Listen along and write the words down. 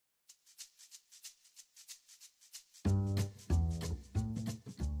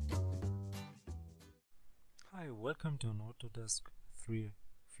Hi, welcome to an Autodesk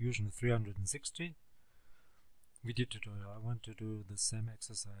Fusion 360 video tutorial. I want to do the same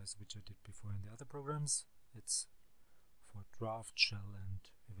exercise which I did before in the other programs. It's for draft, shell and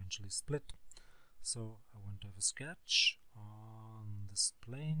eventually split. So I want to have a sketch on this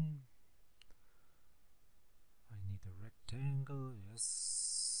plane. I need a rectangle,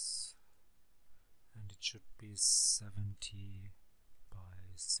 yes, and it should be 70 by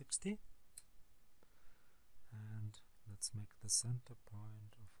 60. And let's make the center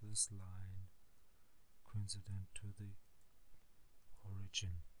point of this line coincident to the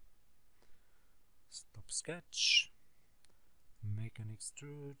origin. Stop sketch, make an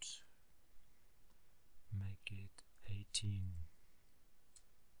extrude, make it 18.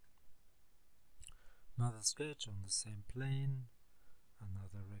 Another sketch on the same plane,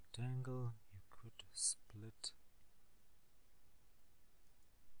 another rectangle. You could split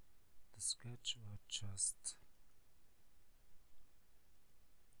the sketch or just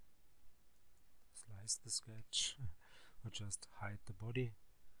slice the sketch or just hide the body.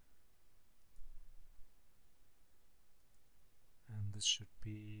 And this should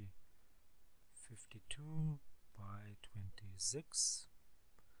be 52 by 26.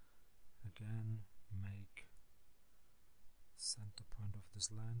 Again, make center point of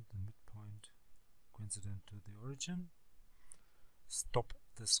this line, the midpoint, coincident to the origin. Stop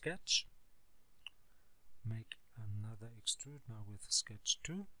the sketch, make another extrude now with sketch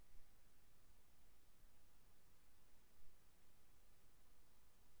 2.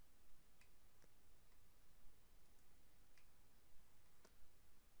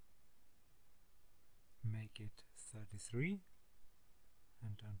 Make it 33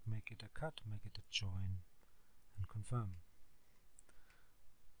 and don't make it a cut, make it a join and confirm.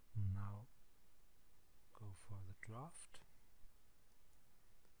 Now go for the draft.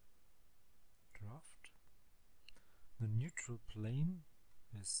 The neutral plane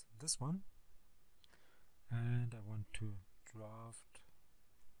is this one, and I want to draft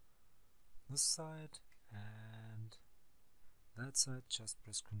this side and that side. Just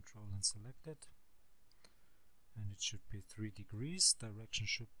press Ctrl and select it, and it should be 3 degrees. Direction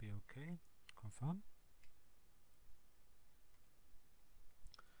should be okay. Confirm.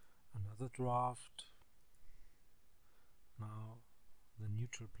 Another draft. Now the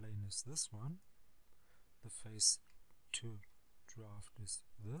neutral plane is this one. The face to draft is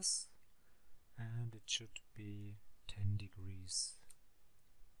this, and it should be 10 degrees.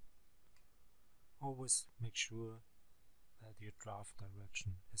 Always make sure that your draft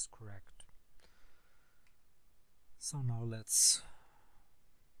direction is correct. So now let's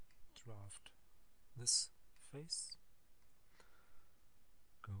draft this face.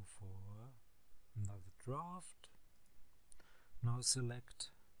 Go for another draft. Now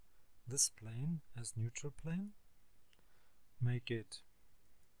select this plane as neutral plane. Make it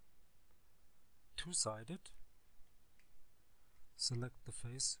two-sided. Select the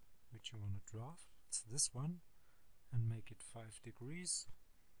face which you want to draft. It's this one, and make it 5 degrees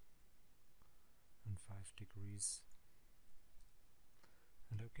and 5 degrees.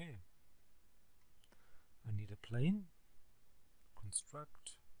 And OK. I need a plane.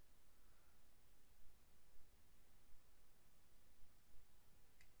 Construct.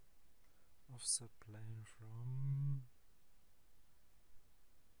 Offset plane from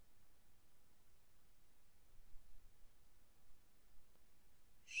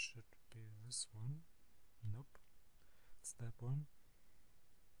should be this one. Nope, it's that one.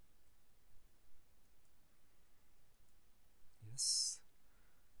 Yes,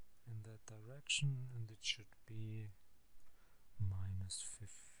 in that direction, and it should be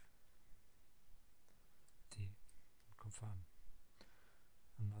 -50. Confirm.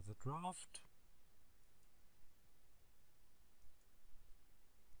 Another draft.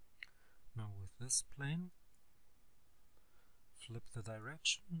 Now with this plane, flip the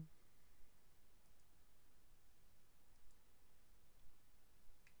direction.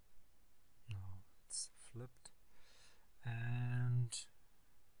 Now it's flipped, and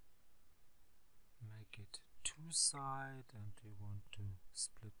make it two-side, and you want to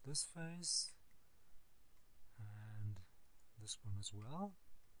split this face and this one as well.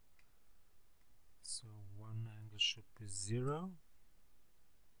 So one angle should be 0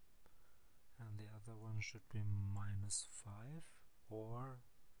 and the other one should be -5, or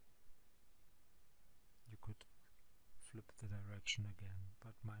you could flip the direction again,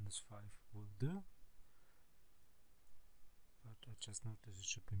 but -5 will do. But I just noticed it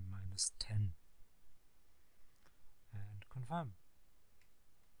should be -10. And confirm.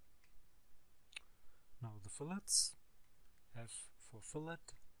 Now the fillets, F for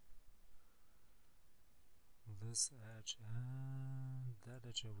fillet. this edge and that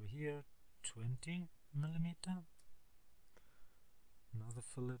edge over here, 20 millimeter. Another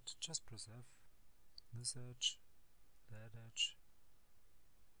fillet, just press F. This edge, that edge,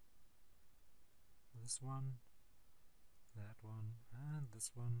 this one, that one, and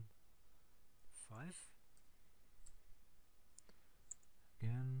this one, 5.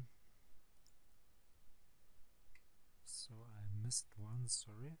 Again, so I missed one,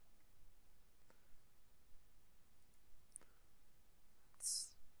 sorry.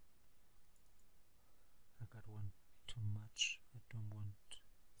 I got one too much. I don't want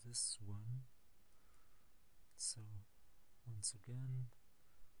this one. So once again,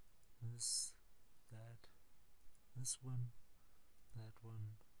 this, that, this one, that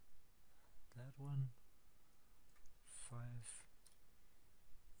one, that one, 5.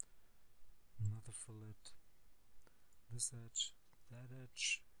 Another fillet. This edge, that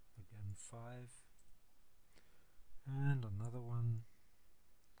edge, again 5. And another one.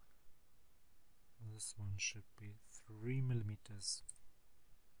 This one should be 3 millimeters.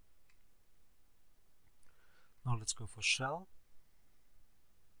 Now let's go for shell.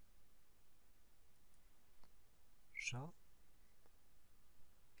 Shell.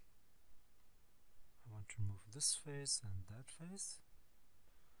 I want to remove this face and that face.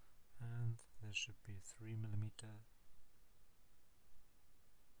 And there should be 3 millimeter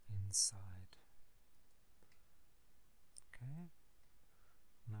inside. Okay.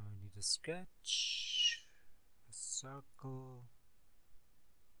 Now I need a sketch, a circle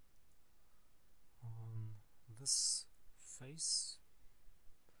on this face.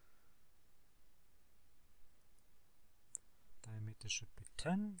 Diameter should be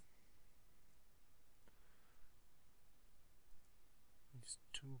 10. These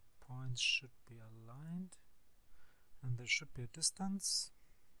 2 points should be aligned, and there should be a distance.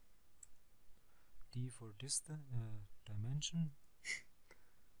 D for dimension.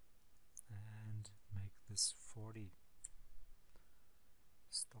 And make this 40.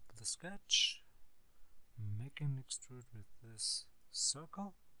 Stop the sketch, make an extrude with this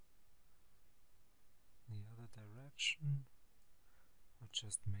circle, the other direction, or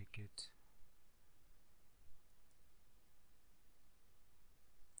just make it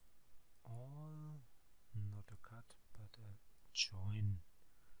all, not a cut but a join.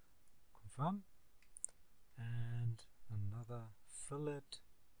 Confirm. And another fillet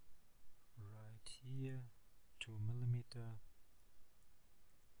right here, 2 millimeter,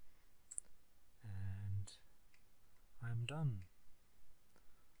 and I'm done.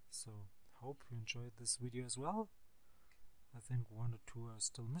 So hope you enjoyed this video as well. I think 1 or 2 are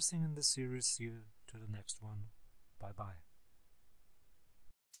still missing in this series. See you to the next one. Bye bye.